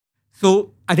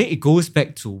So I think it goes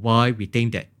back to why we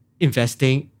think that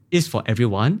investing is for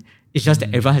everyone. It's just that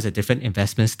everyone has a different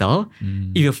investment style.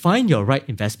 If you find your right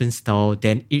investment style,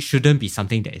 then it shouldn't be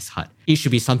something that is hard. It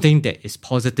should be something that is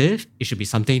positive. It should be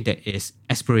something that is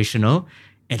aspirational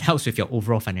and helps with your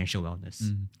overall financial wellness.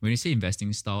 When you say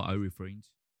investing style, are you referring to?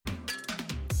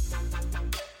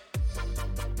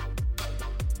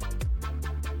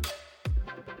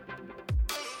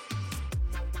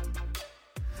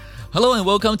 Hello and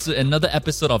welcome to another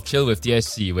episode of Chill with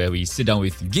DSC, where we sit down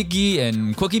with geeky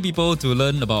and quirky people to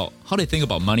learn about how they think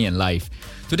about money and life.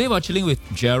 Today we're chilling with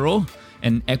Gerald,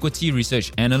 an equity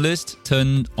research analyst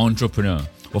turned entrepreneur.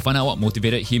 We'll find out what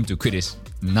motivated him to quit his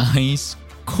nice,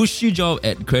 cushy job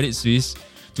at Credit Suisse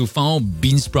to found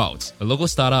Beansprout, a local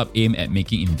startup aimed at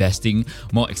making investing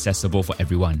more accessible for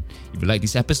everyone. If you like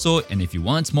this episode and if you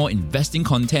want more investing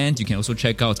content, you can also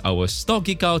check out our Stock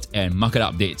Geek Out and market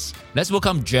updates. Let's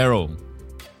welcome Gerald.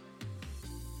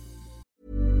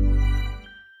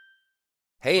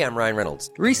 Hey, I'm Ryan Reynolds.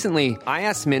 Recently, I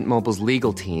asked Mint Mobile's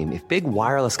legal team if big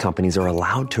wireless companies are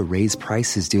allowed to raise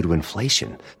prices due to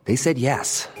inflation. They said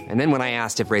yes. And then when I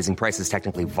asked if raising prices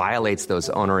technically violates those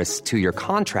onerous two-year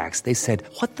contracts, they said,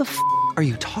 "What the f*** are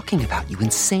you talking about, you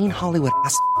insane Hollywood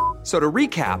ass?" So to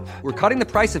recap, we're cutting the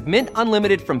price of Mint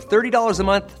Unlimited from $30 a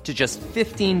month to just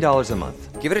 $15 a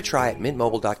month. Give it a try at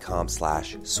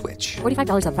mintmobile.com/switch.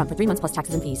 $45 up front for 3 months plus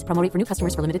taxes and fees. Promo rate for new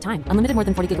customers for limited time. Unlimited more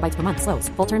than 40 gigabytes per month. Slows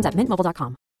full terms at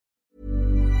mintmobile.com.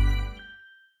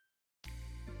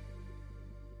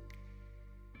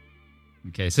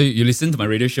 Okay, so you listen to my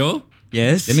radio show?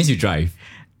 Yes. That means you drive.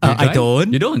 I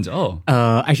don't. You don't? Oh.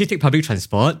 I actually take public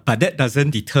transport, but that doesn't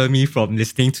deter me from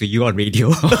listening to you on radio.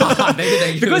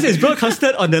 Thank you. Because it's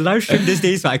broadcasted on the live stream these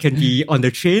days, so I can be on the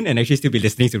train and actually still be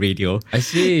listening to radio. I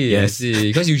see. Yes. I see.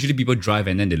 Because usually people drive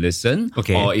and then they listen.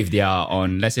 Okay. Or if they are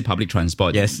on, let's say, public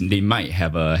transport, Yes. they might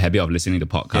have a habit of listening to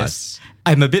podcasts.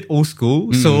 I'm a bit old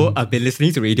school, so I've been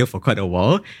listening to radio for quite a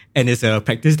while, and it's a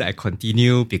practice that I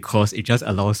continue because it just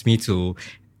allows me to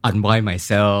unwind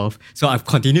myself. So I've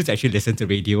continued to actually listen to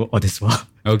radio all this while.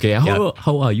 Okay. How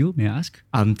old are you, may I ask?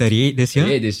 I'm 38 this year.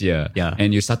 38 this year. Yeah.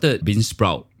 And you started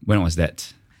Beansprout. When was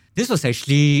that? This was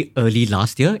actually early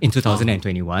last year in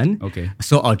 2021. Okay.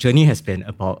 So our journey has been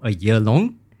about a year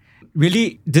long.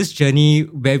 Really, this journey,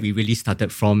 where we really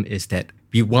started from is that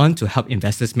we want to help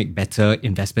investors make better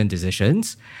investment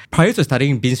decisions. Prior to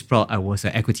starting Beansprout, I was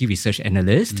an equity research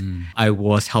analyst. I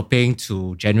was helping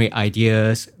to generate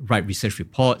ideas, write research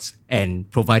reports, and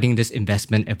providing this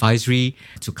investment advisory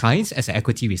to clients as an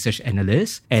equity research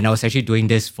analyst. And I was actually doing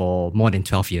this for more than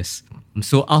 12 years.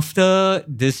 So after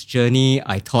this journey,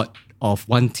 I thought of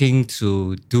wanting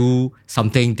to do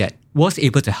something that was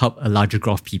able to help a larger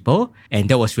group of people. And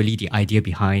that was really the idea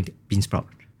behind Beansprout.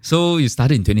 So you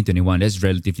started in 2021. That's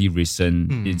relatively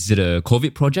recent. Is it a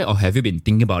COVID project or have you been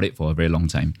thinking about it for a very long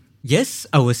time? Yes,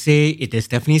 I would say it is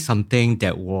definitely something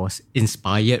that was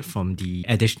inspired from the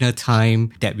additional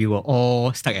time that we were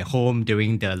all stuck at home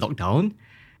during the lockdown.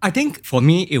 I think for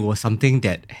me, it was something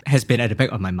that has been at the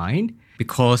back of my mind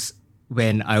because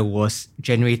when I was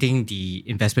generating the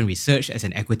investment research as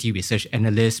an equity research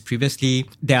analyst previously,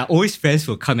 there are always friends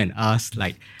who come and ask,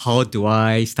 like, how do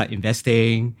I start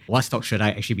investing? What stock should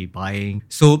I actually be buying?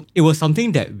 So it was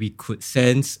something that we could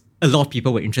sense a lot of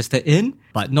people were interested in,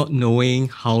 but not knowing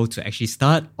how to actually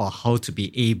start or how to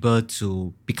be able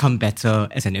to become better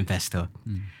as an investor.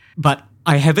 But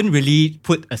I haven't really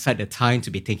put aside the time to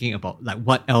be thinking about like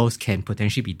what else can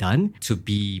potentially be done to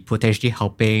be potentially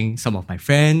helping some of my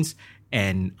friends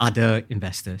and other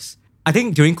investors. I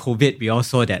think during COVID, we all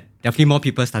saw that definitely more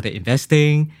people started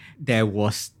investing. There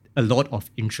was a lot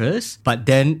of interest. But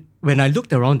then when I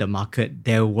looked around the market,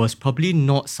 there was probably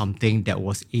not something that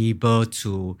was able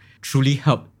to truly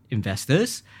help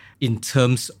investors in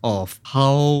terms of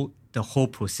how the whole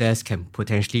process can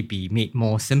potentially be made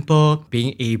more simple,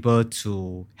 being able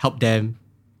to help them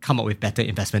come up with better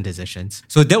investment decisions.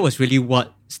 So that was really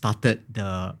what started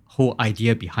the whole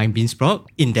idea behind Beansprout,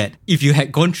 in that if you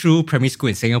had gone through primary school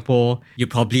in Singapore, you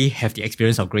probably have the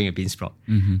experience of growing a Beansprout.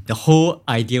 The whole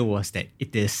idea was that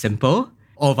it is simple.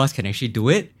 All of us can actually do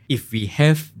it if we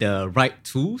have the right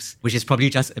tools, which is probably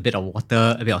just a bit of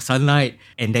water, a bit of sunlight,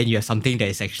 and then you have something that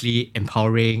is actually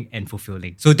empowering and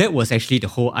fulfilling. So that was actually the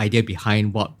whole idea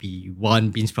behind what we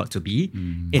want Beansprout to be,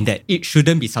 in that it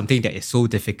shouldn't be something that is so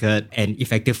difficult and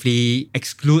effectively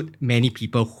exclude many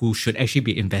people who should actually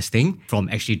be investing from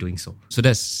actually doing so. So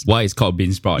that's why it's called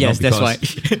Beansprout. Yes, that's why.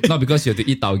 Not because you have to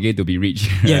eat tauge to be rich.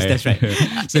 Yes, right? that's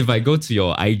right. So if I go to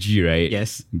your IG, right?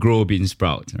 Yes. Grow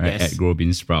Beansprout, right? Yes. At Grow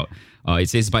Beansprout. It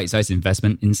says bite-sized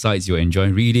investment insights you'll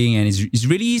enjoy reading, and it's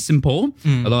really simple.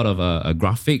 A lot of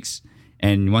graphics,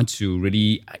 and you want to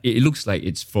really, it looks like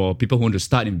it's for people who want to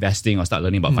start investing or start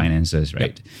learning about finances,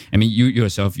 right? Yep. I mean, you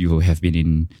yourself, you have been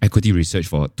in equity research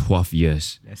for 12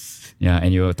 years. Yes. Yeah,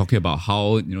 and you're talking about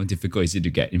how difficult is it to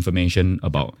get information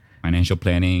about financial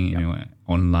planning,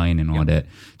 online and all that.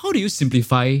 How do you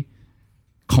simplify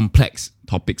complex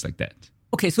topics like that?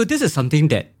 Okay, so this is something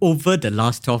that over the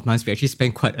last 12 months, we actually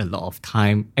spent quite a lot of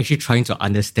time actually trying to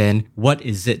understand what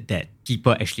is it that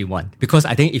people actually want. Because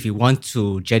I think if you want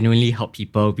to genuinely help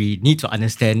people, we need to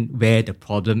understand where the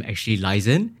problem actually lies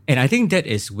in. And I think that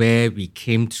is where we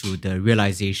came to the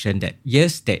realization that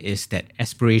yes, there is that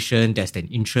aspiration, there's that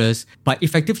interest, but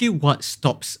effectively what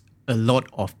stops a lot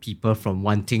of people from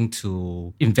wanting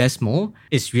to invest more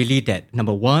is really that,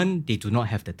 number one, they do not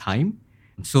have the time.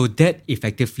 So that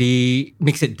effectively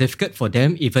makes it difficult for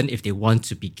them, even if they want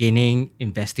to be gaining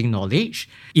investing knowledge,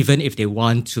 even if they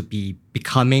want to be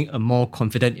becoming a more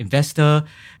confident investor,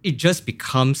 it just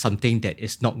becomes something that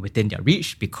is not within their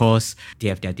reach because they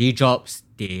have their day jobs,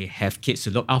 they have kids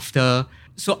to look after.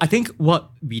 So I think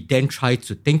what we then try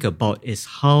to think about is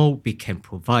how we can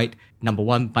provide, number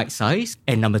one, bite size,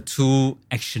 and number two,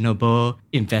 actionable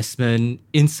investment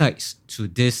insights to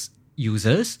these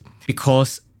users,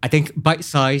 because I think bite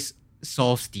size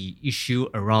solves the issue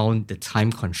around the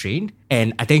time constraint.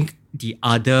 And I think the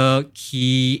other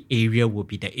key area would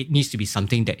be that it needs to be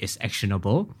something that is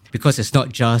actionable, because it's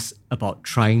not just about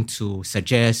trying to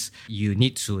suggest you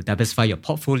need to diversify your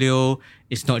portfolio.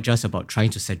 It's not just about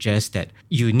trying to suggest that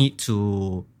you need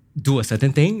to do a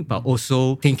certain thing, but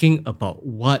also thinking about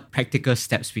what practical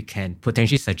steps we can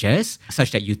potentially suggest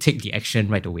such that you take the action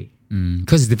right away.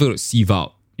 Because it's difficult to sieve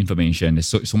out information. There's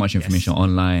so much information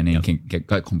online, and it can get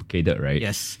quite complicated, right?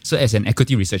 Yes. So as an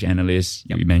equity research analyst,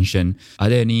 you mentioned, are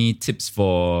there any tips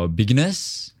for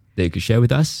beginners that you could share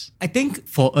with us? I think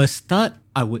for a start,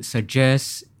 I would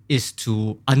suggest is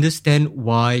to understand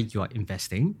why you are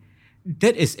investing.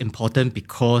 That is important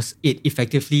because it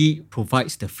effectively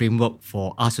provides the framework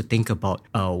for us to think about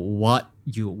what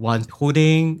you want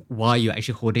holding, why you're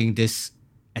actually holding this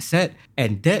asset,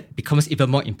 and that becomes even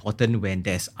more important when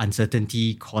there's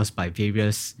uncertainty caused by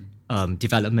various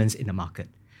developments in the market.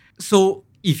 So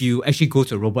if you actually go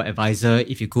to a robo-advisor,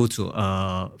 if you go to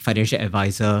a financial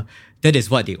advisor, that is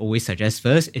what they always suggest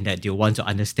first, in that they want to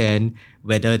understand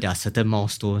whether there are certain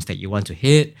milestones that you want to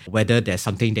hit, whether there's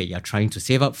something that you're trying to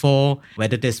save up for,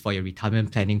 whether this is for your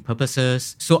retirement planning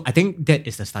purposes. So I think that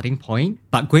is the starting point.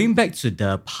 But going back to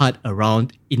the part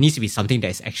around it needs to be something that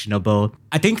is actionable,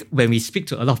 I think when we speak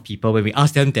to a lot of people, when we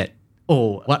ask them that,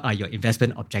 oh, what are your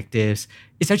investment objectives?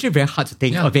 It's actually very hard to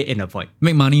think of it in a void.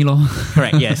 Make money, lor.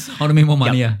 Correct, yes. How to make more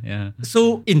money, yeah.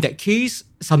 So in that case,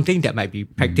 something that might be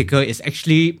practical is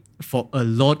actually for a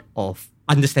lot of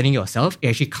understanding yourself, it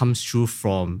actually comes through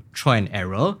from trial and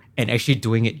error and actually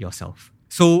doing it yourself.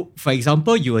 So for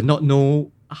example, you will not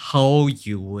know how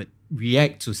you would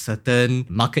react to certain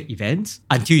market events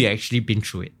until you actually been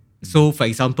through it. So for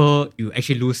example, you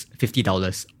actually lose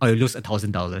 $50 or you lose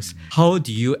 $1,000. How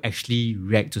do you actually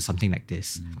react to something like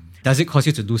this? Does it cause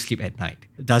you to lose sleep at night?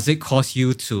 Does it cause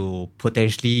you to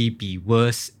potentially be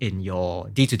worse in your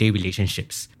day-to-day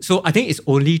relationships? So I think it's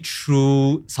only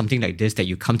through something like this that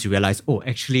you come to realize, oh,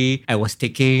 actually, I was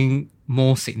taking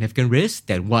more significant risks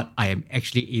than what I am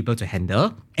actually able to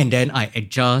handle. And then I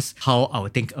adjust how I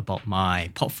would think about my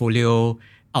portfolio.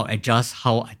 I'll adjust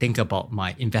how I think about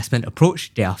my investment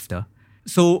approach thereafter.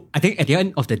 So I think at the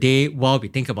end of the day, while we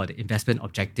think about the investment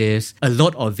objectives, a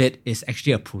lot of it is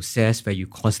actually a process where you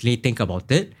constantly think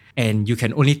about it, and you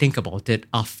can only think about it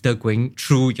after going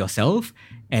through yourself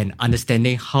and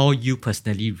understanding how you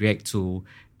personally react to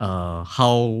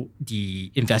how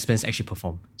the investments actually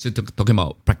perform. So talking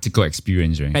about practical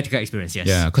experience, right? Practical experience, yes.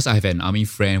 Yeah, because I have an army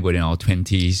friend who in our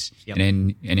 20s,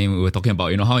 and then we were talking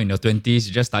about, how in your 20s,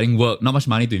 you're just starting work, not much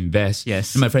money to invest.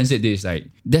 Yes. And my friend said this, like,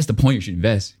 that's the point you should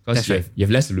invest. Because you have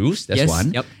less to lose, that's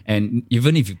one. Yep. And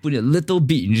even if you put a little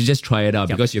bit, you just try it out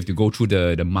because you have to go through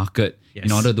the market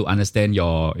in order to understand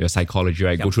your psychology,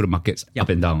 right? Go through the markets up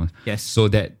and down. Yes. So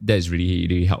that is really,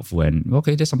 really helpful. And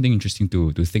okay, that's something interesting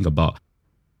to think about.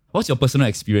 What's your personal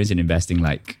experience in investing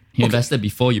like? You invested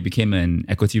before you became an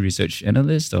equity research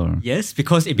analyst, or? Yes,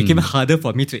 because it became harder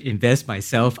for me to invest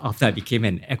myself after I became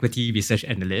an equity research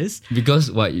analyst. Because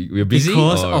what, you're busy?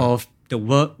 Because of the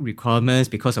work requirements,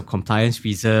 because of compliance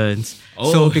reasons.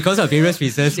 So because of various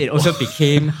reasons, it also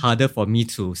became harder for me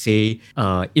to say,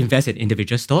 invest in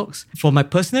individual stocks. For my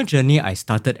personal journey, I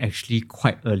started actually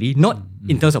quite early, not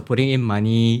in terms of putting in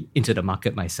money into the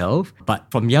market myself, but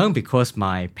from young, because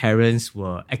my parents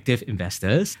were active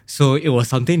investors. So it was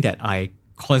something that I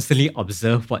constantly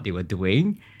observe what they were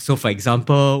doing. So for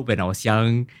example, when I was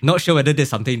young, not sure whether there's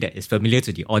something that is familiar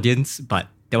to the audience, but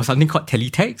there was something called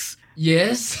teletext.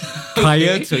 Yes.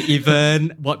 Prior to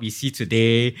even what we see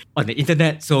today on the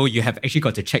internet. So you have actually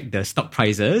got to check the stock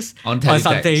prices On teletext.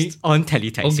 something on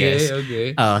teletext. Yes.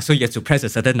 Okay. So you have to press a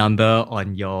certain number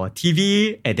on your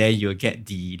TV and then you'll get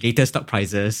the latest stock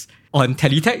prices on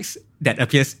teletext that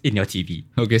appears in your TV.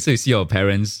 Okay, so you see your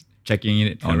parents checking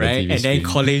it on the Right, TV and then screen.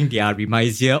 calling their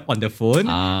remisier on the phone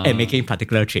and making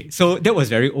particular trades. So that was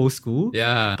very old school.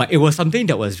 Yeah. But it was something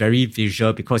that was very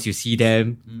visual because you see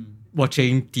them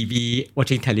watching TV,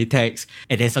 watching teletext,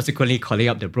 and then subsequently calling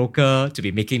up the broker to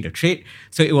be making the trade.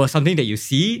 So it was something that you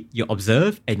see, you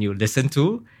observe, and you listen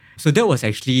to. So that was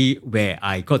actually where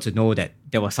I got to know that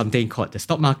there was something called the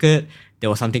stock market, there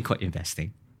was something called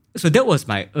investing. So that was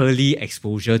my early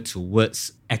exposure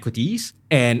towards equities.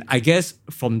 And I guess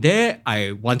from there,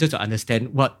 I wanted to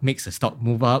understand what makes a stock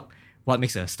move up, what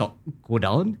makes a stock go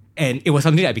down. And it was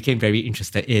something that I became very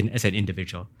interested in as an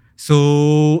individual.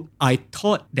 So I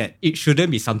thought that it shouldn't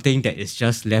be something that is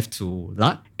just left to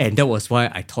luck. And that was why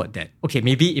I thought that, okay,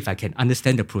 maybe if I can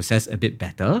understand the process a bit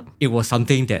better, it was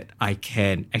something that I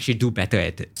can actually do better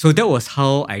at it. So that was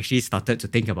how I actually started to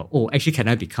think about, actually, can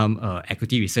I become an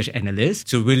equity research analyst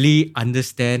to really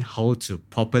understand how to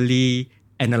properly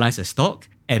analyze a stock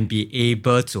and be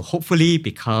able to hopefully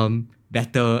become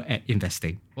better at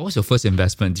investing. What was your first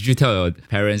investment? Did you tell your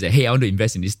parents that, hey, I want to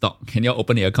invest in this stock? Can you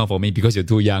open the account for me because you're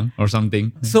too young or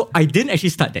something? So I didn't actually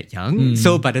start that young.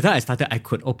 So by the time I started, I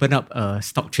could open up a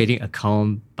stock trading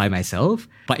account by myself.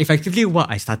 But effectively, what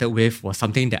I started with was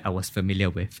something that I was familiar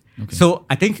with. Okay. So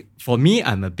I think for me,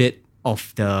 I'm a bit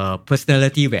of the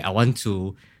personality where I want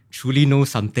to truly know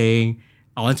something.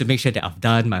 I want to make sure that I've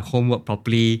done my homework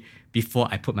properly before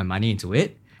I put my money into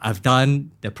it. I've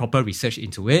done the proper research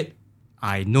into it.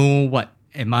 I know what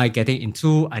am I getting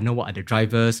into. I know what are the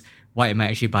drivers. Why am I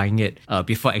actually buying it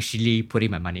before actually putting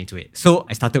my money into it? So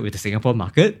I started with the Singapore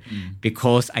market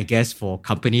because I guess for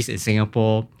companies in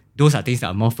Singapore, those are things that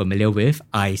I'm more familiar with.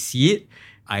 I see it.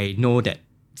 I know that,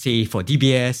 say, for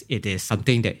DBS, it is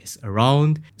something that is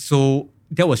around. So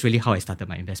that was really how I started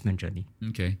my investment journey.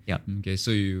 Okay. Yeah. Okay, so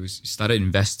you started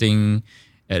investing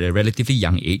at a relatively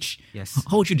young age. Yes.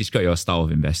 How would you describe your style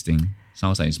of investing?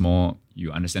 Sounds like it's more,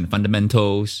 you understand the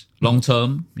fundamentals, long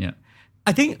term. Yeah.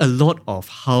 I think a lot of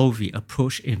how we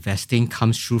approach investing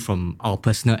comes through from our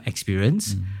personal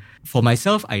experience. For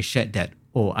myself, I shared that,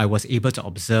 I was able to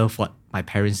observe what my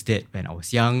parents did when I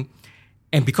was young.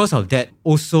 And because of that,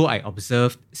 also I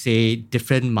observed, say,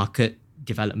 different market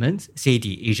developments, say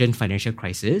the Asian financial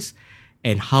crisis,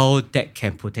 and how that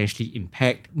can potentially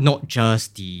impact not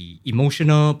just the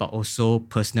emotional, but also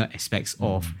personal aspects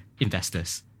of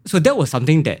investors. So that was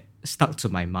something that stuck to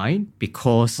my mind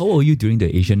because... How old were you during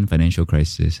the Asian financial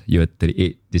crisis? You were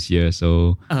 38 this year,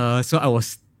 so... So I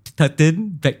was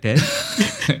 13 back then.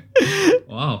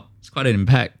 Wow, it's quite an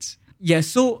impact. Yeah,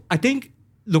 so I think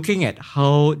looking at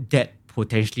how that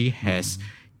potentially has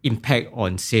impact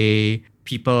on, say,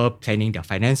 people planning their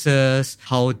finances,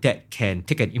 how that can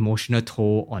take an emotional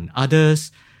toll on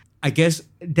others, I guess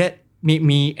that made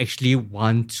me actually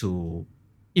want to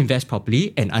invest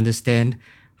properly and understand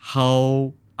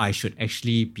how I should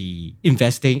actually be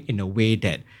investing in a way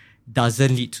that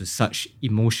doesn't lead to such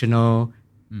emotional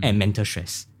and mental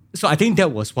stress. So I think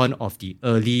that was one of the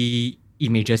early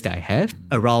images that I have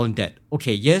around that,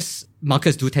 okay, yes,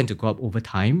 markets do tend to go up over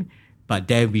time, but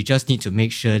then we just need to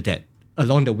make sure that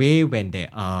along the way, when there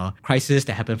are crises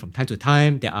that happen from time to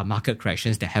time, there are market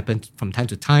corrections that happen from time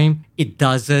to time, it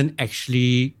doesn't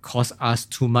actually cause us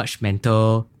too much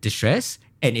mental distress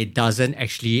and it doesn't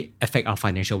actually affect our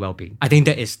financial well-being. I think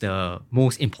that is the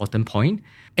most important point.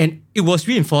 And it was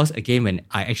reinforced again when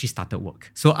I actually started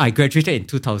work. So I graduated in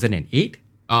 2008,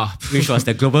 which was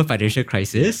the global financial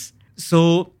crisis.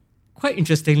 So quite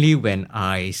interestingly, when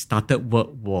I started work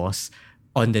was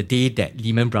on the day that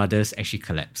Lehman Brothers actually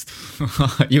collapsed.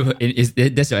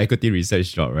 That's your equity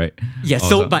research job, right? Yes,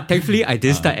 but thankfully I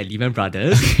didn't start at Lehman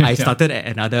Brothers. I started at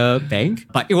another bank.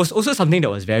 But it was also something that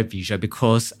was very visual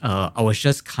because I was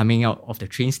just coming out of the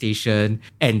train station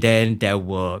and then there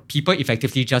were people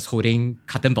effectively just holding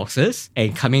carton boxes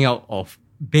and coming out of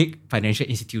big financial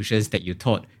institutions that you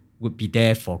thought would be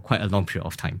there for quite a long period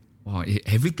of time. Wow,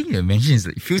 everything you mentioned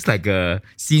it feels like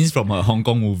scenes from a Hong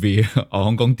Kong movie or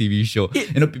Hong Kong TV show.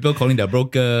 People calling their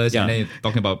brokers and then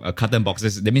talking about carton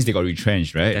boxes. That means they got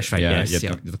retrenched, right? That's right. Yeah, Yes.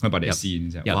 you're talking about that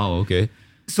scene. Yep. Wow, okay.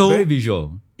 So very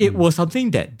visual. It was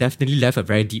something that definitely left a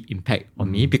very deep impact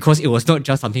on me because it was not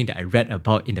just something that I read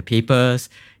about in the papers.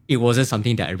 It wasn't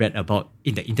something that I read about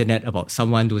in the internet about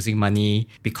someone losing money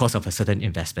because of a certain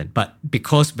investment. But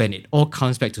because when it all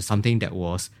comes back to something that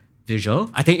was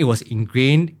visual, I think it was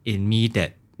ingrained in me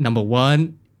that number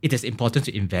one, it is important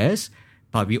to invest,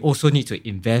 but we also need to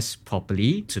invest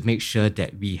properly to make sure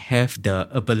that we have the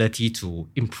ability to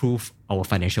improve our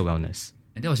financial wellness.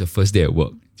 And that was your first day at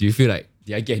work. Do you feel like,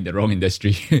 did I get in the wrong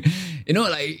industry?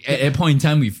 Like at a point in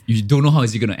time, you don't know how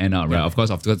is it going to end up, right? Of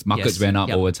course, markets went up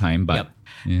over time, but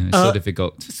it's so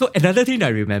difficult. So another thing that I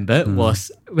remembered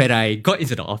was when I got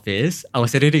into the office, I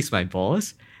was sitting next to my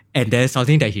boss, and then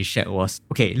something that he shared was,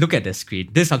 okay, look at the screen.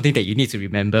 This is something that you need to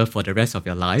remember for the rest of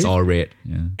your life. It's all red.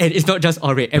 Yeah. And it's not just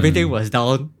all red. Everything was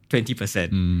down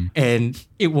 20%. And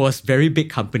it was very big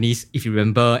companies. If you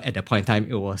remember at that point in time,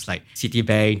 it was like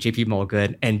Citibank, JP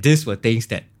Morgan. And these were things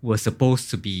that were supposed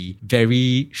to be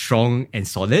very strong and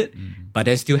solid, but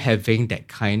then still having that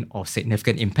kind of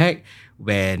significant impact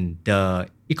when the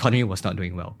economy was not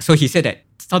doing well. So he said that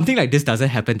something like this doesn't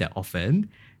happen that often,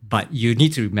 but you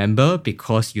need to remember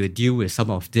because you deal with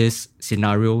some of these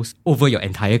scenarios over your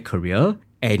entire career,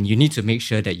 and you need to make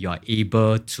sure that you are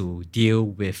able to deal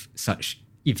with such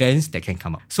events that can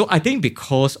come up. So I think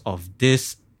because of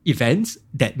these events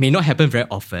that may not happen very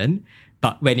often,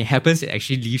 but when it happens, it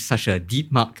actually leaves such a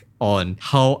deep mark on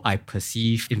how I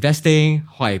perceive investing,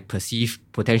 how I perceive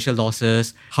potential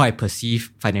losses, how I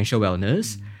perceive financial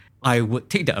wellness. I would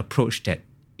take the approach that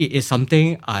it is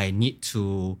something I need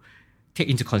to take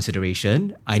into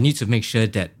consideration. I need to make sure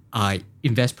that I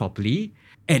invest properly.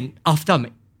 And after I'm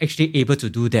actually able to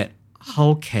do that,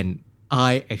 how can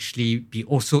I actually be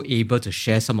also able to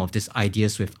share some of these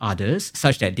ideas with others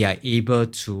such that they are able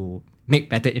to make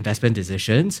better investment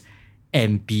decisions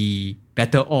and be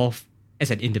better off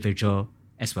as an individual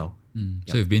as well.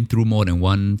 So you've been through more than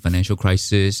one financial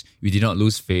crisis. You did not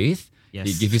lose faith. Yes.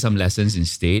 It gave you some lessons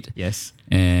instead. Yes.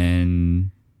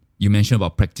 And you mentioned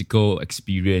about practical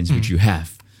experience, which you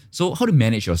have. So how to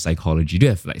manage your psychology? Do you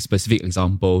have like specific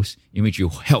examples in which you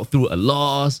held through a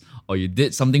loss or you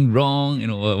did something wrong?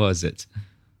 What was it?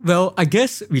 Well, I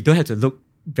guess we don't have to look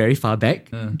very far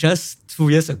back. Just 2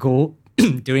 years ago,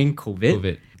 during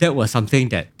COVID, that was something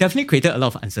that definitely created a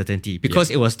lot of uncertainty because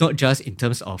it was not just in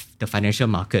terms of the financial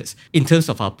markets, in terms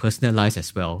of our personal lives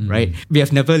as well, right? We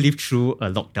have never lived through a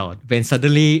lockdown when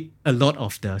suddenly a lot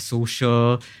of the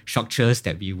social structures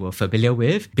that we were familiar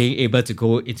with, being able to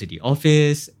go into the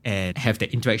office and have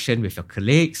the interaction with your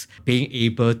colleagues, being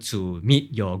able to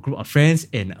meet your group of friends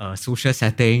in a social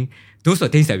setting, those were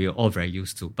things that we were all very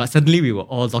used to. But suddenly we were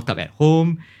all locked up at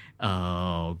home.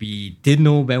 We didn't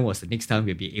know when was the next time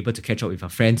we'll be able to catch up with our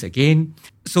friends again.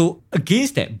 So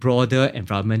against that broader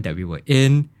environment that we were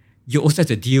in, you also have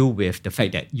to deal with the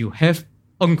fact that you have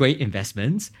ongoing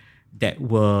investments that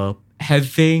were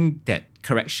having that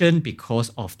correction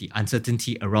because of the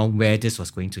uncertainty around where this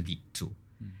was going to lead to.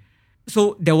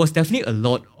 So there was definitely a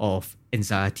lot of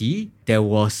anxiety. There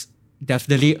was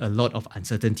definitely a lot of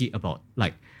uncertainty about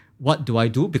what do I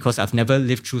do? Because I've never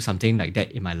lived through something like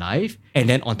that in my life. And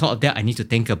then on top of that, I need to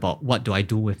think about what do I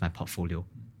do with my portfolio.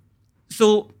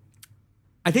 So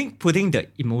I think putting the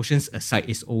emotions aside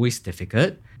is always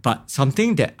difficult, but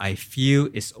something that I feel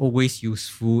is always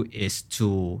useful is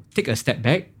to take a step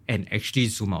back and actually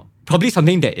zoom out. Probably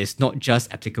something that is not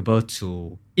just applicable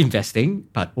to investing,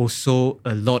 but also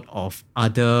a lot of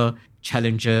other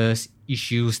challenges,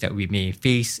 issues that we may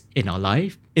face in our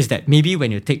life, is that maybe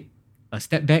when you take a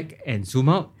step back and zoom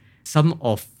out, some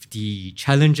of the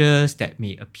challenges that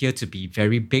may appear to be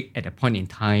very big at a point in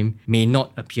time may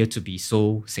not appear to be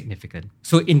so significant.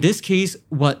 So in this case,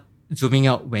 what zooming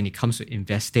out when it comes to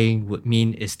investing would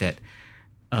mean is that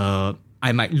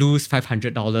I might lose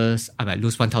 $500, I might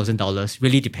lose $1,000,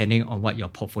 really depending on what your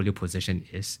portfolio position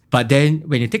is. But then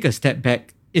when you take a step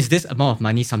back, is this amount of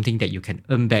money something that you can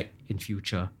earn back in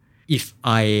future? If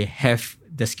I have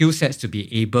the skill sets to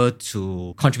be able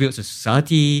to contribute to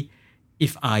society,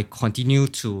 if I continue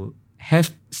to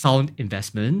have sound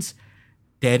investments,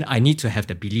 then I need to have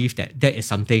the belief that that is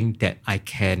something that I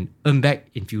can earn back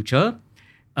in future.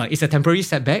 It's a temporary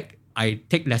setback. I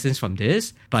take lessons from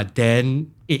this, but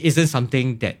then it isn't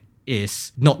something that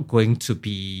is not going to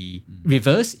be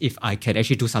reversed if I can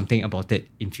actually do something about it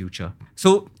in future.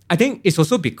 So I think it's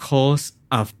also because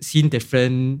I've seen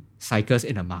different cycles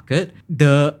in the market.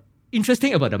 The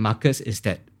interesting about the markets is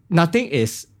that nothing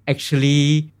is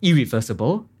actually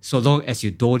irreversible so long as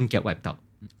you don't get wiped out.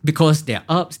 Because there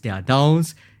are ups, there are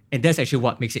downs, and that's actually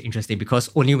what makes it interesting, because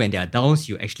only when there are downs,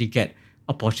 you actually get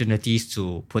opportunities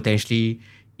to potentially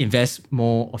invest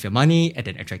more of your money at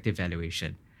an attractive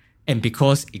valuation. And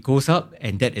because it goes up,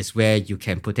 and that is where you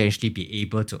can potentially be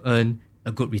able to earn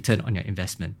a good return on your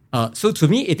investment. So to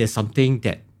me, it is something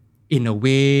that in a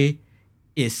way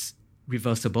is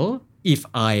reversible if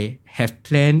I have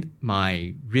planned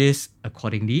my risk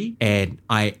accordingly and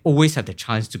I always have the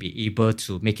chance to be able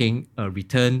to making a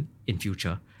return in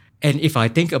future. And if I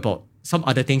think about some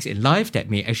other things in life that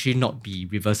may actually not be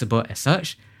reversible as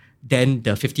such, then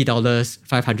the $50,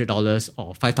 $500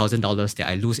 or $5,000 that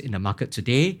I lose in the market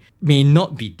today may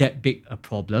not be that big a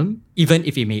problem, even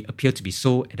if it may appear to be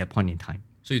so at that point in time.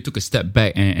 So you took a step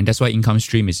back, and that's why income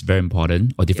stream is very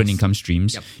important, or different income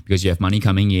streams, because you have money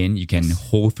coming in, you can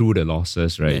hold through the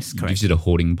losses, right? Yes, correct. It gives you the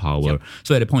holding power.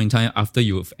 So at the point in time, after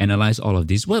you've analyzed all of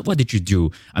this, what did you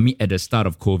do? I mean, at the start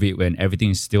of COVID, when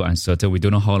everything is still uncertain, we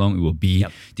don't know how long it will be.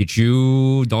 Did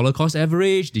you dollar cost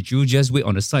average? Did you just wait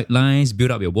on the sidelines,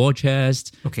 build up your war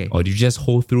chest? Okay. Or did you just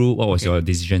hold through? What was your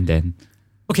decision then?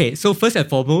 Okay, so first and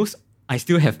foremost, I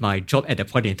still have my job at that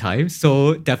point in time.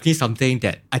 So definitely something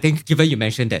that I think, given you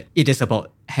mentioned that it is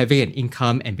about having an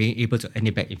income and being able to earn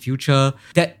it back in future,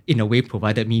 that in a way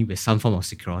provided me with some form of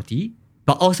security.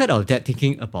 But outside of that,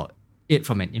 thinking about it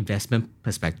from an investment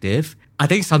perspective, I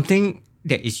think something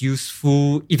that is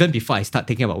useful even before I start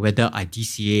thinking about whether I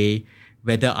DCA,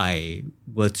 whether I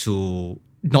were to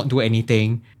not do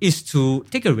anything, is to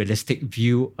take a realistic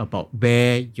view about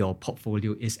where your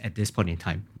portfolio is at this point in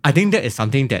time. I think that is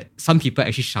something that some people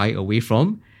actually shy away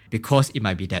from, because it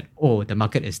might be that, oh, the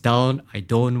market is down, I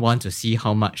don't want to see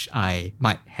how much I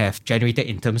might have generated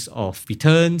in terms of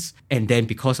returns, and then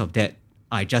because of that,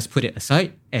 I just put it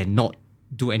aside and not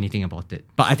do anything about it.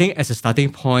 But I think as a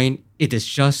starting point, it is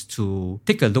just to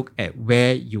take a look at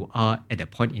where you are at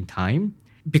that point in time,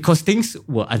 because things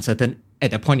were uncertain at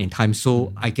that point in time.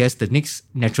 So I guess the next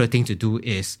natural thing to do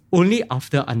is only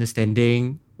after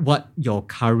understanding what your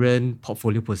current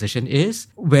portfolio position is,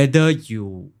 whether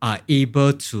you are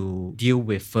able to deal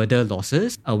with further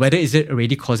losses, whether is it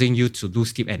already causing you to lose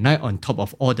sleep at night on top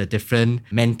of all the different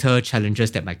mental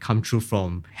challenges that might come through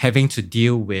from having to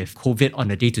deal with COVID on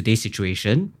a day-to-day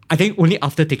situation. I think only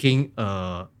after taking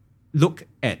a look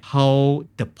at how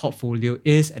the portfolio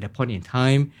is at a point in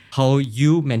time, how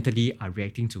you mentally are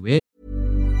reacting to it.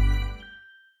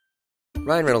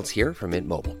 Ryan Reynolds here from Mint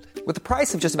Mobile. With the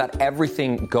price of just about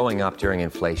everything going up during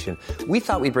inflation, we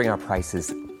thought we'd bring our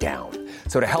prices down.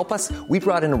 So to help us, we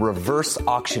brought in a reverse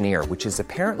auctioneer, which is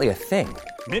apparently a thing.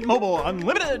 Mint Mobile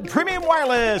Unlimited Premium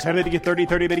Wireless. How to get 30,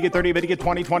 30, bit to get 30, bit to get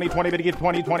 20, 20, 20, bit to get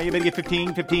 20, 20, bit to get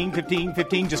 15, 15, 15,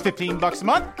 15, just $15 a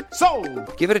month?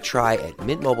 Sold! Give it a try at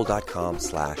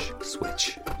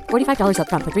mintmobile.com/switch. $45 up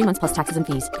front for 3 months plus taxes and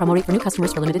fees. Promo rate for new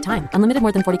customers for limited time. Unlimited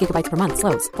more than 40 gigabytes per month.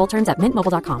 Slows full terms at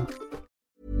mintmobile.com.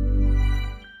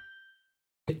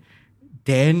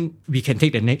 Then we can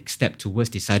take the next step towards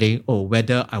deciding,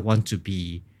 whether I want to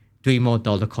be doing more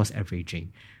dollar cost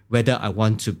averaging, whether I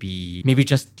want to be maybe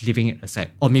just leaving it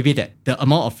aside, or maybe that the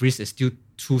amount of risk is still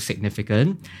too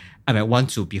significant. I might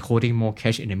want to be holding more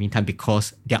cash in the meantime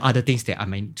because there are other things that I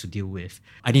might need to deal with.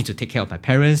 I need to take care of my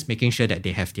parents, making sure that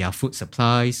they have their food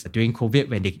supplies during COVID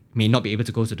when they may not be able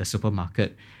to go to the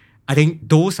supermarket. I think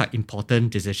those are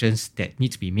important decisions that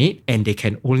need to be made, and they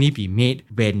can only be made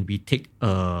when we take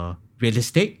a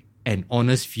realistic and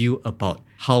honest view about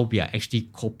how we are actually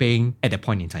coping at that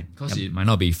point in time. Because it might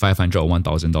not be $500 or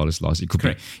 $1,000 loss. It could be.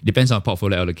 It depends on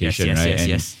portfolio allocation,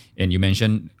 right? And you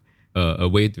mentioned a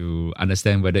way to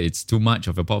understand whether it's too much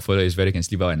of a portfolio is whether you can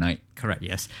sleep out at night. Correct,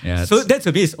 yes. Yeah, so that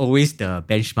to me is always the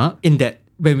benchmark, in that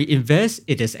when we invest,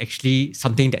 it is actually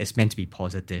something that is meant to be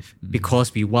positive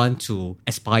because we want to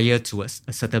aspire towards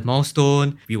a certain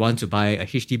milestone. We want to buy a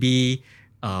HDB.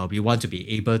 We want to be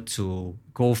able to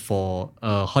go for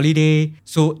a holiday.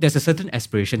 So there's a certain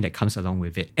aspiration that comes along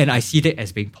with it. And I see that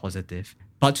as being positive.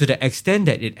 But to the extent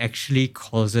that it actually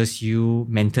causes you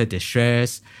mental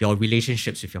distress, your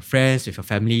relationships with your friends, with your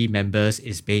family members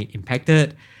is being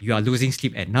impacted, you are losing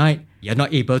sleep at night, you're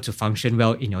not able to function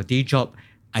well in your day job,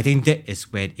 I think that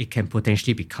is when it can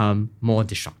potentially become more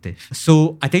destructive.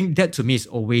 So I think that to me is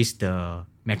always the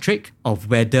metric of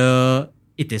whether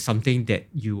it is something that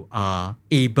you are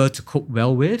able to cope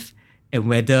well with and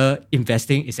whether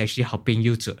investing is actually helping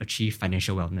you to achieve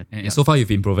financial wellness. And so far, you've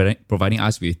been providing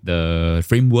us with the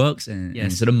frameworks and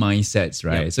certain mindsets,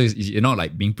 right? Yep. So you're not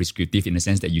like being prescriptive in the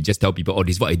sense that you just tell people, oh,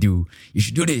 this is what I do. You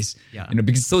should do this. Yeah.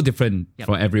 Because it's so different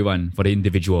for everyone, for the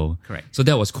individual. Correct. So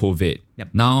that was COVID. Yep.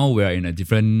 Now we're in a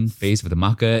different phase of the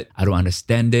market. I don't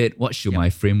understand it. What should my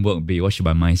framework be? What should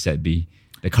my mindset be?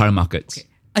 The current markets. Okay.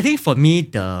 I think for me,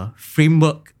 the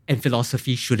framework and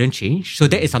philosophy shouldn't change. So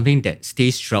that is something that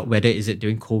stays throughout, whether is it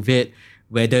during COVID,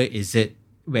 whether is it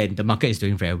when the market is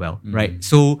doing very well, right?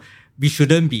 So we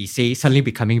shouldn't be, say, suddenly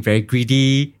becoming very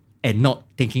greedy and not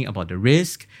thinking about the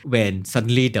risk when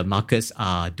suddenly the markets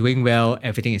are doing well,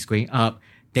 everything is going up.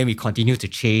 Then we continue to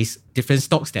chase different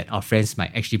stocks that our friends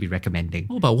might actually be recommending.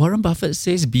 Oh, but Warren Buffett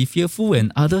says be fearful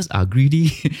when others are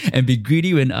greedy and be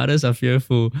greedy when others are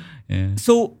fearful. Yeah.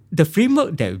 So the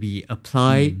framework that we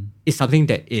apply is something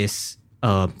that is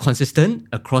consistent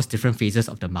across different phases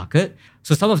of the market.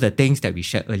 So some of the things that we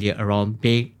shared earlier around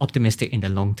being optimistic in the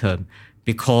long term,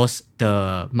 because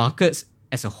the markets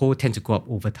as a whole tend to go up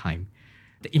over time.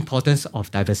 The importance of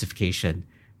diversification,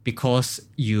 because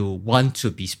you want to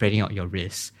be spreading out your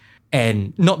risks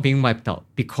and not being wiped out.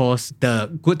 Because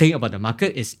the good thing about the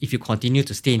market is if you continue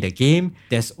to stay in the game,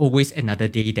 there's always another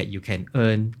day that you can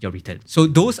earn your return. So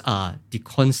those are the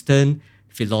constant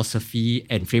philosophy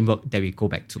and framework that we go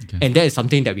back to. Okay. And that is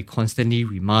something that we constantly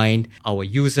remind our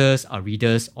users, our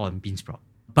readers on Beansprout.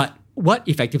 But what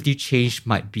effectively changed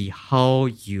might be how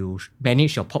you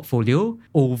manage your portfolio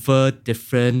over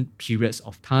different periods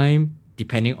of time,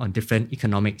 depending on different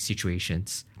economic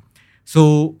situations.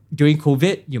 So during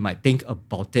COVID, you might think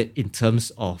about it in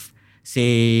terms of,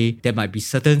 say, there might be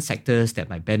certain sectors that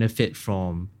might benefit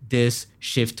from this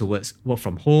shift towards work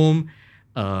from home.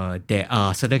 There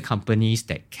are certain companies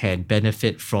that can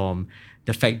benefit from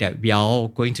the fact that we are all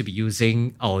going to be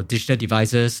using our digital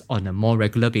devices on a more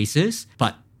regular basis.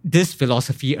 But this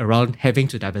philosophy around having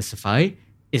to diversify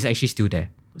is actually still there.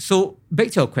 So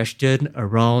back to your question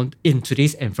around, in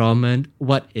today's environment,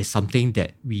 what is something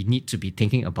that we need to be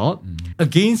thinking about?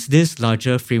 Against this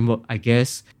larger framework, I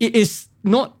guess, it is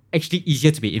not actually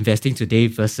easier to be investing today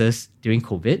versus during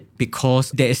COVID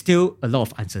because there is still a lot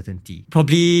of uncertainty.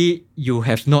 Probably you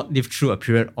have not lived through a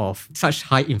period of such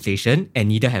high inflation, and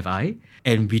neither have I.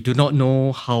 And we do not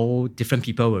know how different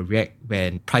people will react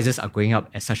when prices are going up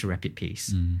at such a rapid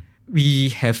pace. We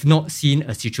have not seen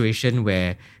a situation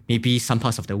where maybe some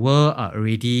parts of the world are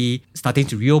already starting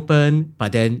to reopen,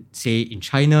 but then, say, in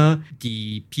China,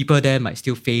 the people there might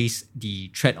still face the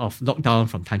threat of lockdown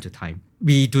from time to time.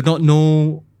 We do not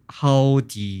know how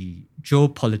the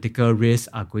geopolitical risks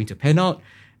are going to pan out,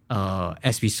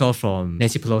 as we saw from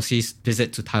Nancy Pelosi's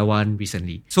visit to Taiwan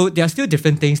recently. So there are still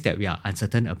different things that we are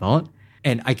uncertain about.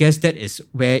 And I guess that is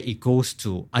where it goes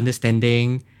to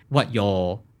understanding what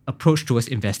your approach towards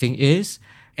investing is,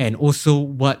 and also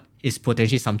what is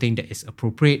potentially something that is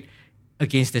appropriate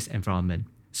against this environment.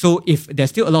 So if there's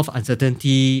still a lot of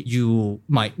uncertainty, you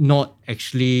might not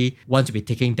actually want to be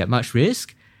taking that much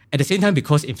risk. At the same time,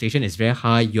 because inflation is very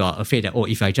high, you are afraid that,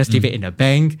 if I just leave it in a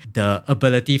bank, the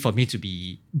ability for me to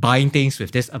be buying things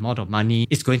with this amount of money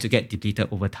is going to get depleted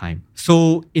over time.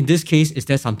 So in this case, is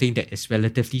there something that is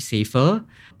relatively safer,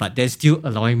 but then still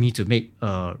allowing me to make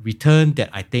a return that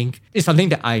I think is something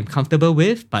that I'm comfortable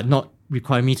with, but not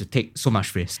require me to take so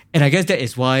much risk? And I guess that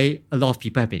is why a lot of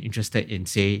people have been interested in,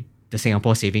 say, the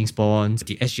Singapore savings bonds,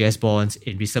 the SGS bonds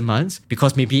in recent months,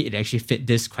 because maybe it actually fit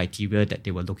this criteria that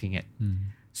they were looking at.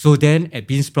 So then at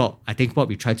Beansprout, I think what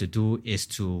we try to do is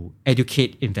to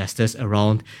educate investors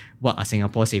around what are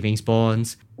Singapore savings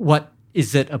bonds, what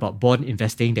is it about bond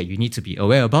investing that you need to be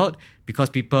aware about, because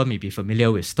people may be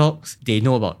familiar with stocks, they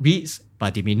know about REITs,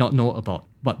 but they may not know about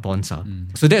what bonds are.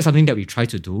 So that's something that we try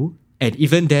to do. And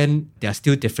even then, there are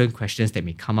still different questions that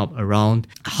may come up around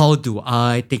how do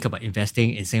I think about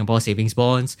investing in Singapore savings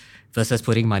bonds versus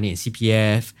putting money in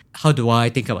CPF? How do I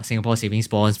think about Singapore savings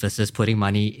bonds versus putting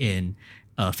money in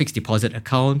a fixed deposit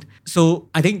account? So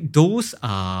I think those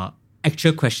are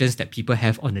actual questions that people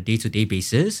have on a day-to-day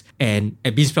basis. And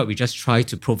at Beansprout, we just try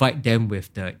to provide them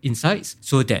with the insights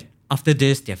so that after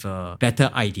this, they have a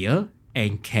better idea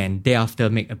and can thereafter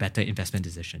make a better investment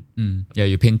decision. Yeah,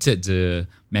 you painted the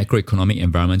macroeconomic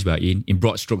environment we are in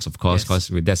broad strokes, of course, because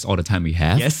that's all the time we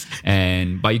have. Yes.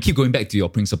 But you keep going back to your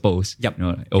principles. Yep.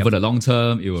 Over the long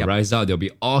term, it will rise out. There'll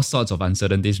be all sorts of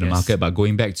uncertainties in the market, but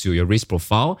going back to your risk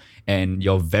profile and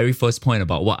your very first point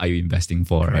about what are you investing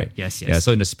for, right? Yes. Yeah,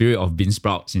 so in the spirit of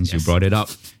Beansprout, since you brought it up,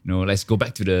 let's go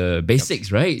back to the basics,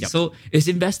 right? Yep. So is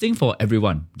investing for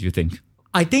everyone, do you think?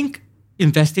 I think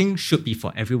investing should be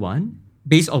for everyone,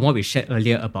 based on what we shared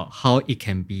earlier about how it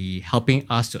can be helping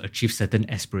us to achieve certain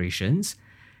aspirations,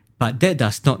 but that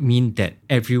does not mean that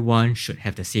everyone should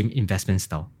have the same investment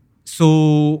style.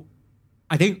 So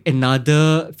I think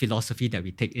another philosophy that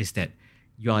we take is that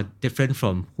you are different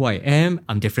from who I am,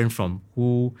 I'm different from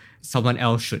who someone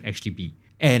else should actually be.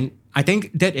 And I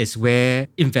think that is where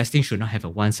investing should not have a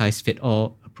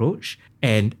one-size-fits-all approach.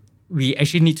 And we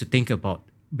actually need to think about,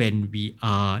 when we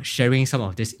are sharing some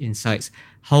of these insights,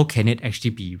 how can it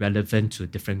actually be relevant to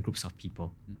different groups of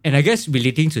people? And I guess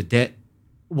relating to that,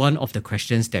 one of the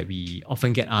questions that we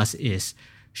often get asked is,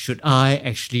 should I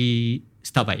actually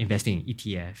start by investing in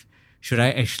ETF? Should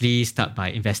I actually start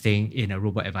by investing in a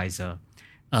robo-advisor?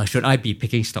 Should I be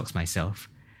picking stocks myself?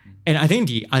 And I think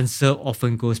the answer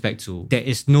often goes back to, there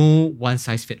is no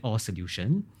one-size-fits-all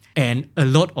solution. And a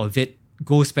lot of it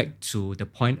goes back to the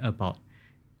point about,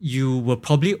 you will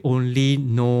probably only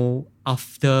know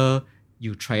after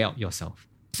you try out yourself.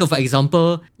 So for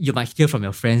example, you might hear from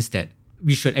your friends that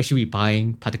we should actually be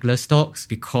buying particular stocks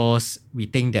because we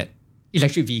think that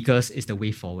electric vehicles is the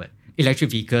way forward. Electric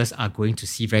vehicles are going to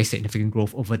see very significant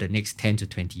growth over the next 10 to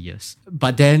 20 years.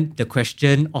 But then the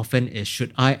question often is,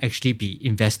 should I actually be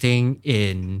investing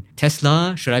in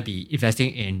Tesla? Should I be investing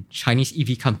in Chinese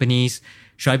EV companies?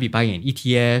 Should I be buying an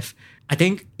ETF? I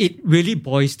think it really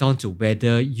boils down to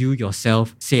whether you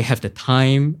yourself, say, have the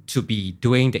time to be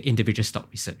doing the individual stock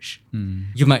research.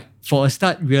 You might, for a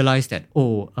start, realize that,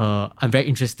 I'm very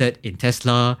interested in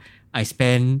Tesla. I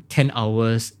spend 10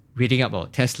 hours reading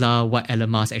about Tesla, what Elon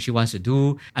Musk actually wants to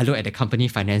do. I look at the company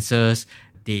finances.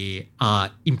 They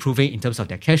are improving in terms of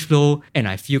their cash flow, and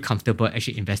I feel comfortable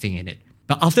actually investing in it.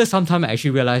 But after some time, I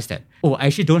actually realized that, I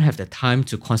actually don't have the time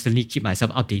to constantly keep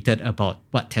myself updated about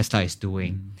what Tesla is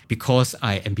doing because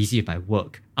I am busy with my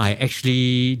work. I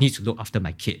actually need to look after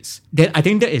my kids. Then I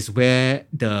think that is where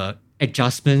the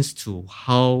adjustments to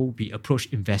how we approach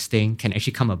investing can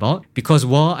actually come about. Because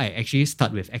while I actually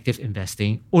start with active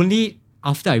investing, only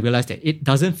after I realized that it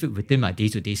doesn't fit within my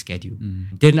day-to-day schedule,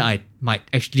 then I might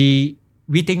actually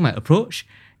rethink my approach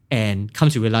and come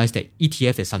to realize that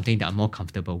ETF is something that I'm more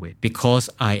comfortable with, because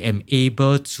I am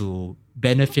able to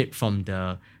benefit from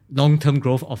the long-term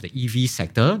growth of the EV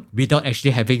sector without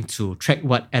actually having to track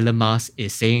what Elon Musk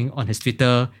is saying on his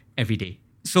Twitter every day.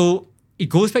 So it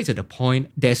goes back to the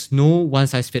point, there's no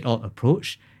one-size-fits-all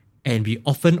approach, and we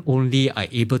often only are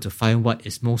able to find what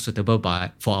is most suitable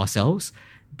for ourselves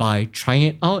by trying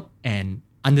it out and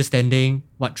understanding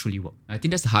what truly works. I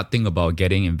think that's the hard thing about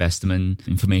getting investment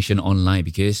information online,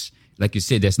 because like you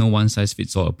said, there's no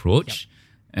one-size-fits-all approach.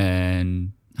 Yep.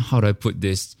 And how do I put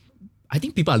this? I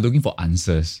think people are looking for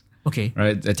answers. Okay.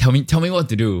 Right? Tell me what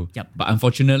to do. Yep. But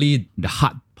unfortunately, the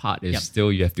hard part is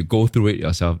still you have to go through it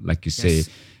yourself, like you say,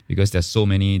 because there's so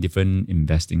many different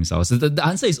investing styles. So the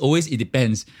answer is always, it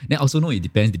depends. Then also no, it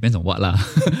depends on what lah.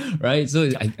 Right? So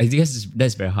I guess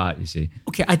that's very hard, you see.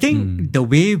 Okay, I think the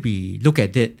way we look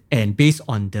at it, and based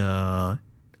on the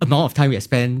amount of time we have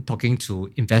spent talking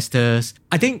to investors,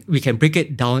 I think we can break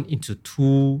it down into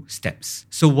two steps.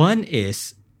 So one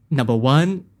is, number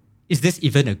one, is this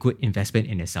even a good investment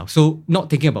in itself? So not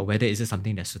thinking about whether is it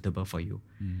something that's suitable for you.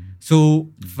 So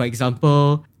for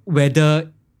example,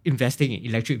 whether investing in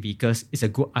electric vehicles is a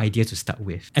good idea to start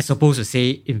with, as opposed to,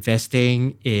 say,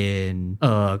 investing in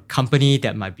a company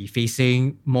that might be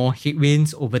facing more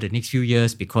headwinds over the next few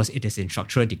years because it is in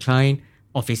structural decline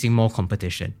or facing more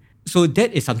competition. So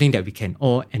that is something that we can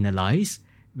all analyze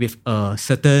with a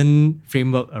certain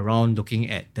framework around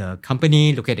looking at the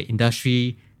company, looking at the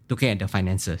industry, looking at the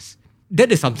finances.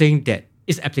 That is something that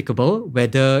is applicable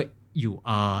whether you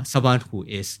are someone who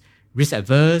is risk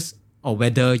averse or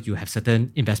whether you have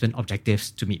certain investment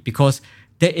objectives to meet, because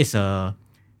there is a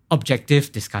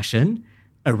objective discussion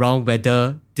around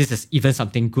whether this is even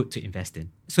something good to invest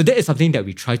in. So that is something that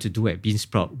we try to do at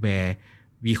Beansprout, where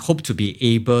we hope to be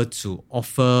able to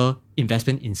offer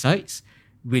investment insights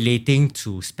relating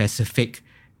to specific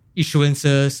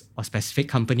issuances or specific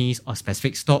companies or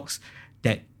specific stocks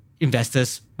that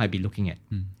investors might be looking at.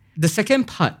 The second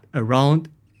part around,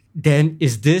 then,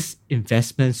 is this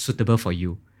investment suitable for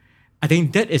you? I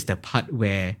think that is the part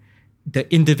where the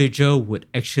individual would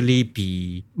actually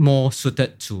be more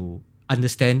suited to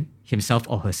understand himself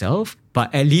or herself.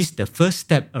 But at least the first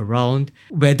step around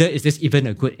whether is this even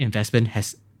a good investment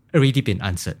has already been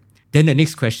answered. then the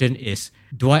next question is,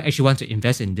 do I actually want to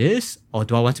invest in this, or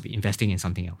do I want to be investing in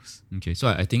something else? Okay, so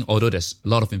I think although there's a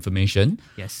lot of information,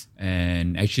 Yes.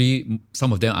 and actually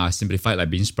some of them are simplified like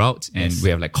Beansprout, and Yes. we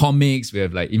have like comics, we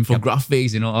have like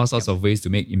infographics, all sorts of ways to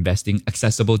make investing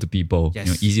accessible to people,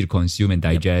 Yes. easy to consume and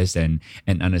digest and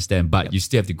understand. But you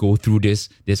still have to go through this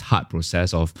hard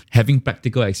process of having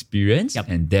practical experience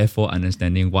and therefore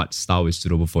understanding what style is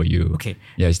suitable for you. Okay.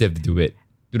 Yeah, you still have to do it.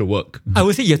 Do the work. I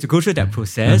would say you have to go through that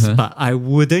process, but I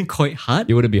wouldn't call it hard.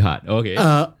 It wouldn't be hard. Okay.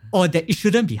 Or that it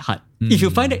shouldn't be hard. If you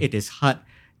find that it is hard,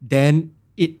 then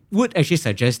it would actually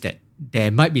suggest that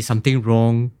there might be something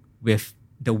wrong with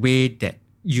the way that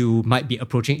you might be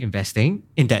approaching investing,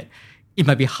 in that it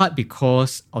might be hard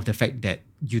because of the fact that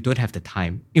you don't have the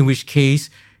time, in which case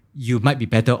you might be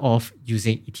better off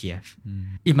using ETF.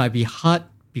 It might be hard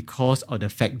because of the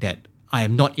fact that I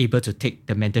am not able to take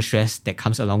the mental stress that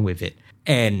comes along with it.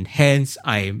 And hence,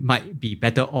 I might be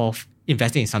better off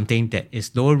investing in something that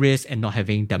is lower risk and not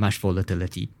having that much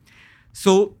volatility.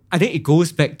 So I think it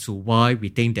goes back to why we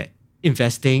think that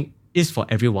investing is for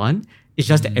everyone. It's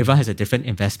just that everyone has a different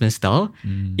investment style.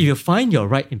 If you find your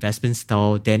right investment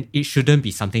style, then it shouldn't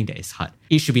be something that is hard.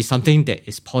 It should be something that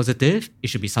is positive. It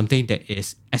should be something that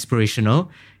is aspirational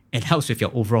and helps with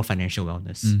your overall financial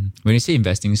wellness. When you say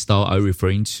investing style, are you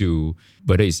referring to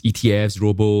whether it's ETFs,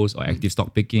 robos, or active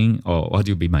stock picking, or what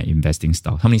do you mean by investing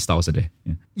style? How many styles are there?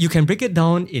 Yeah. You can break it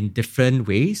down in different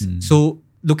ways. So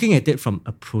looking at it from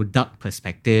a product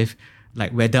perspective,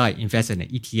 like whether I invest in an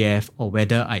ETF or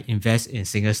whether I invest in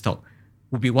single stock,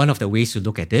 would be one of the ways to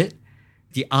look at it.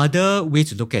 The other way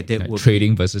to look at it Like would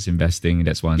trading versus investing,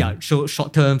 that's one. be so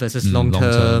short term versus long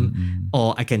term.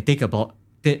 Or I can think about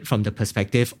it from the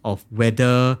perspective of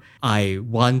whether I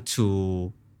want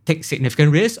to take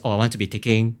significant risk or I want to be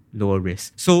taking lower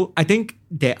risk. So I think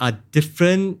there are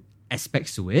different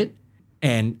aspects to it.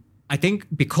 And I think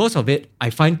because of it, I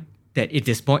find that it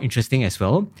is more interesting as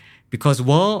well. Because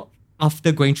while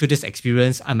after going through this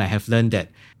experience, I might have learned that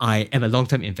I am a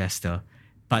long-term investor,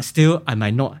 but still I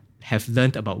might not have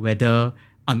learned about whether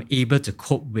I'm able to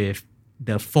cope with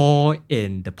the fall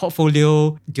in the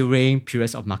portfolio during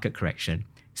periods of market correction.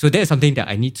 So that is something that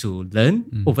I need to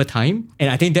learn over time.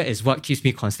 And I think that is what keeps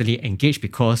me constantly engaged,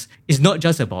 because it's not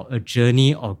just about a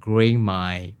journey of growing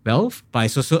my wealth, but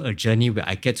it's also a journey where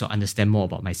I get to understand more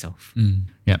about myself.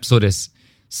 Yeah, so there's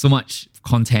so much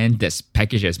content that's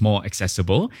packaged as more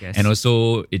accessible. Yes. And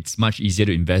also it's much easier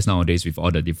to invest nowadays with all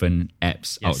the different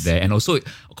apps out there. And also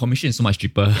commission is so much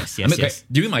cheaper. Yes.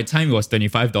 During my time, it was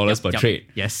 $25 per trade.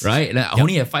 Yes. Right? Like, I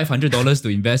only have $500 to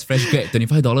invest fresh grad.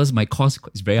 $25, my cost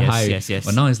is very high. Yes.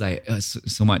 But now it's like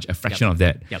so much, a fraction of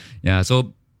that. Yeah,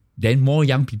 so then more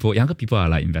younger people are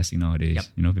like investing nowadays.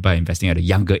 People are investing at a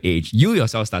younger age. You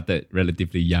yourself started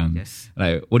relatively young. Yes.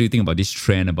 Like, what do you think about this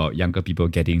trend about younger people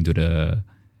getting into the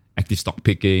active stock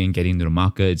picking, getting into the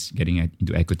markets, getting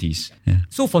into equities? Yeah.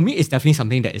 So for me, it's definitely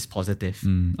something that is positive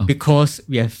because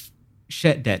we have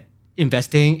shared that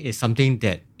investing is something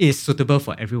that is suitable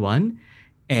for everyone,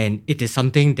 and it is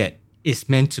something that is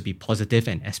meant to be positive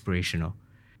and aspirational.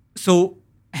 So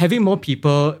having more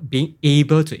people being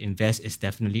able to invest is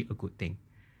definitely a good thing.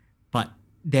 But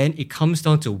then it comes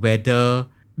down to whether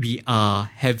we are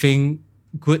having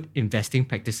good investing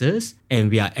practices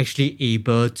and we are actually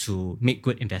able to make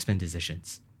good investment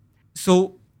decisions.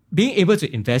 So being able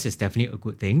to invest is definitely a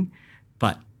good thing,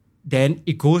 but then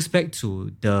it goes back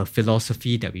to the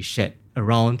philosophy that we shared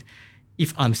around,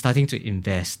 if I'm starting to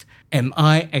invest, am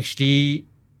I actually,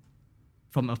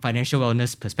 from a financial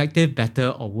wellness perspective, better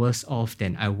or worse off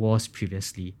than I was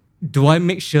previously? Do I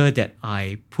make sure that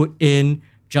I put in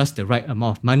just the right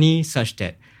amount of money such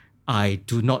that I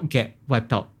do not get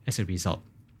wiped out as a result?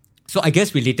 So I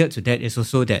guess related to that is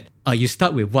also that you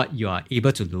start with what you are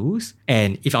able to lose.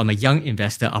 And if I'm a young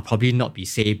investor, I'll probably not be,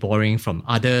 say, borrowing from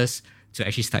others to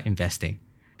actually start investing,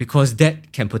 because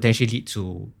that can potentially lead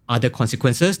to other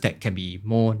consequences that can be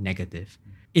more negative.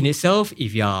 In itself,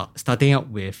 if you are starting out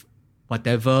with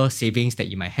whatever savings that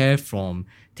you might have from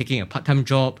taking a part-time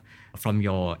job, from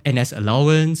your NS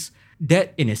allowance,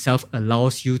 that in itself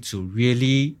allows you to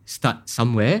really start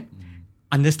somewhere,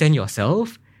 understand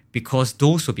yourself, because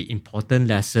those will be important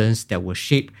lessons that will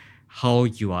shape how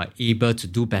you are able to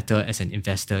do better as an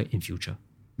investor in future.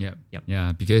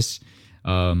 Yeah, because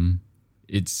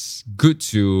it's good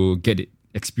to get it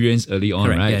experience early on,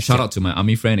 Correct, right? yes, Shout out to my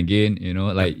army friend again,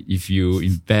 like if you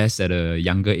invest at a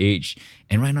younger age,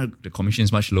 and right now the commission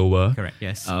is much lower. Correct,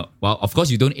 yes. Well, of course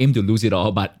you don't aim to lose it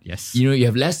all, but Yes. you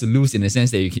have less to lose in the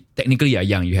sense that technically are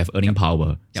young, you have earning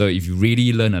power. So if you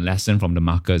really learn a lesson from the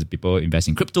markets, people invest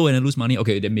in crypto and then lose money,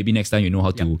 okay, then maybe next time you know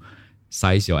how to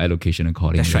size your allocation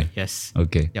accordingly. That's right, yes.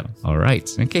 Okay. Yep. All right.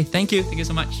 Okay, thank you. Thank you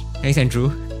so much. Thanks,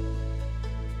 Andrew.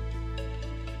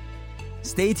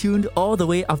 Stay tuned all the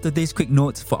way after this quick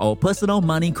note for our personal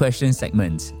money question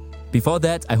segment. Before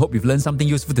that, I hope you've learned something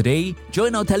useful today.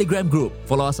 Join our Telegram group,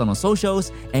 follow us on our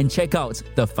socials, and check out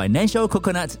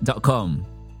thefinancialcoconut.com.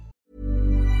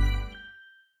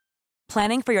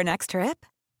 Planning for your next trip?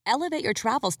 Elevate your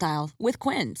travel style with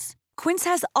Quince. Quince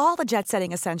has all the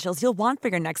jet-setting essentials you'll want for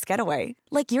your next getaway,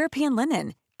 like European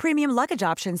linen, premium luggage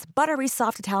options, buttery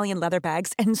soft Italian leather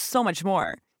bags, and so much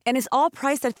more. And is all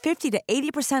priced at 50 to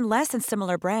 80% less than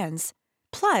similar brands.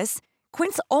 Plus,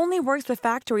 Quince only works with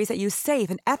factories that use safe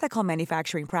and ethical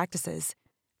manufacturing practices.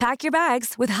 Pack your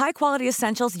bags with high-quality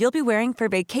essentials you'll be wearing for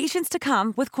vacations to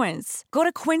come with Quince. Go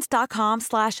to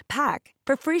quince.com/pack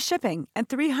for free shipping and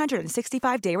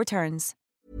 365-day returns.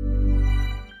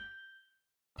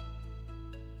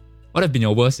 What have been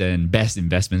your worst and best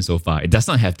investments so far? It does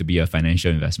not have to be a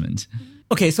financial investment.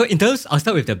 Okay, so in terms, I'll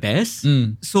start with the best.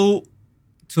 So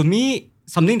to me,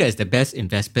 something that is the best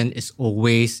investment is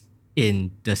always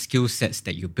in the skill sets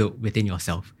that you build within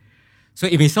yourself. So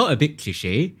it may sound a bit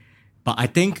cliche, but I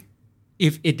think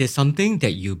if it is something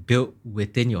that you build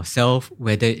within yourself,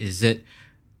 whether is it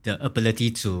the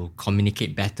ability to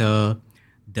communicate better,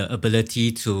 the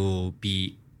ability to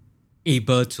be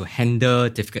able to handle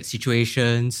difficult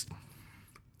situations,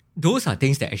 those are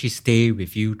things that actually stay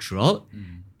with you throughout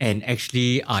and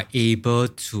actually are able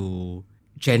to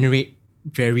generate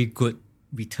very good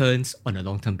returns on a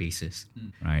long-term basis.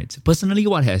 Right. Personally,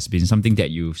 what has been something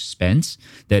that you've spent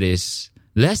that is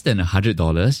less than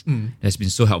 $100 that's been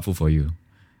so helpful for you?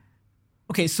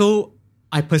 Okay, so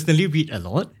I personally read a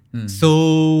lot.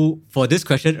 So for this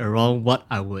question around what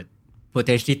I would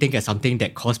potentially think as something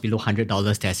that costs below $100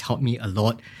 that has helped me a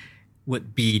lot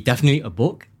would be definitely a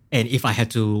book. And if I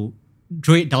had to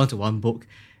draw it down to one book,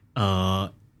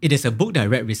 it is a book that I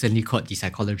read recently called The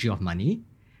Psychology of Money.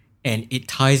 And it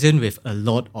ties in with a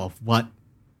lot of what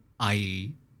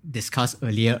I discussed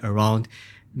earlier around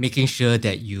making sure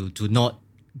that you do not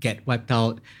get wiped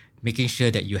out, making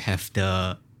sure that you have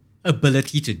the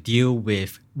ability to deal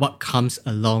with what comes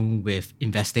along with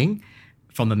investing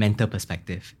from a mental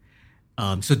perspective.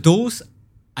 So those,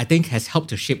 I think, has helped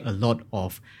to shape a lot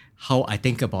of how I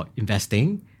think about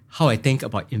investing, how I think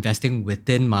about investing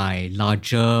within my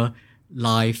larger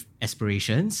life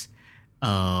aspirations,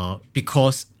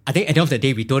 because I think at the end of the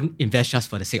day, we don't invest just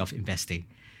for the sake of investing.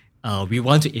 We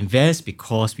want to invest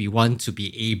because we want to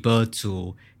be able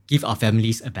to give our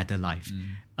families a better life.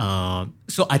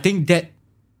 So I think that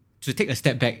to take a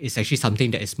step back is actually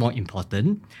something that is more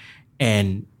important.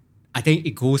 And I think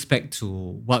it goes back to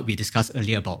what we discussed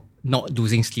earlier about not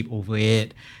losing sleep over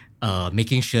it,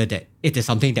 making sure that it is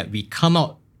something that we come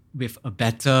out with a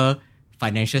better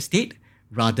financial state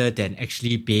rather than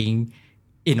actually being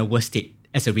in a worse state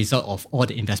as a result of all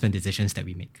the investment decisions that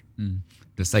we make.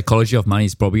 The Psychology of Money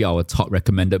is probably our top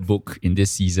recommended book in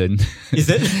this season. Is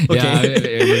it? Yeah,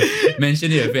 we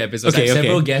mentioned it in a few episodes. Okay,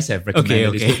 Several guests have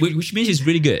recommended this book, which means it's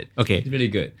really good. Okay. It's really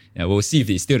good. Yeah, we'll see if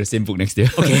it's still the same book next year.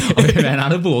 Okay. Or if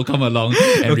another book will come along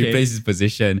and replace its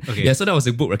position. Okay. Yeah, so that was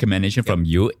a book recommendation from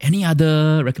you. Any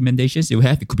other recommendations you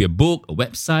have? It could be a book, a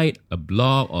website, a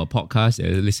blog, or a podcast that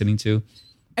you're listening to.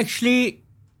 Actually,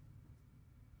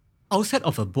 outside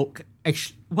of a book,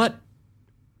 what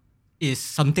is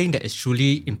something that is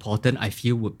truly important, I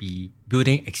feel, would be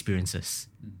building experiences.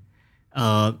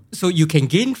 So you can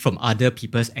gain from other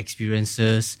people's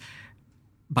experiences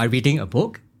by reading a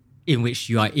book in which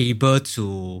you are able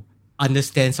to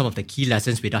understand some of the key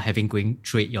lessons without having going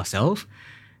through it yourself.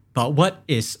 But what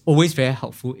is always very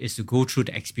helpful is to go through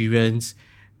the experience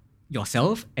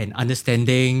yourself and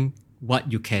understanding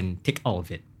what you can take out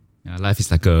of it. Yeah, life is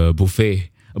like a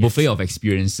buffet. A buffet of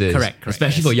experiences. Correct.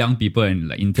 Especially for young people and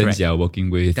like interns you are working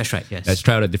with. That's right, yes. Let's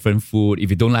try out a different food. If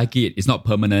you don't like it, it's not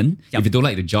permanent. Yep. If you don't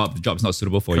like the job is not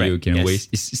suitable for you. You can always,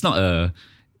 it's not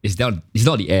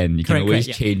the end. You can always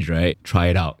change, right? Try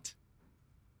it out.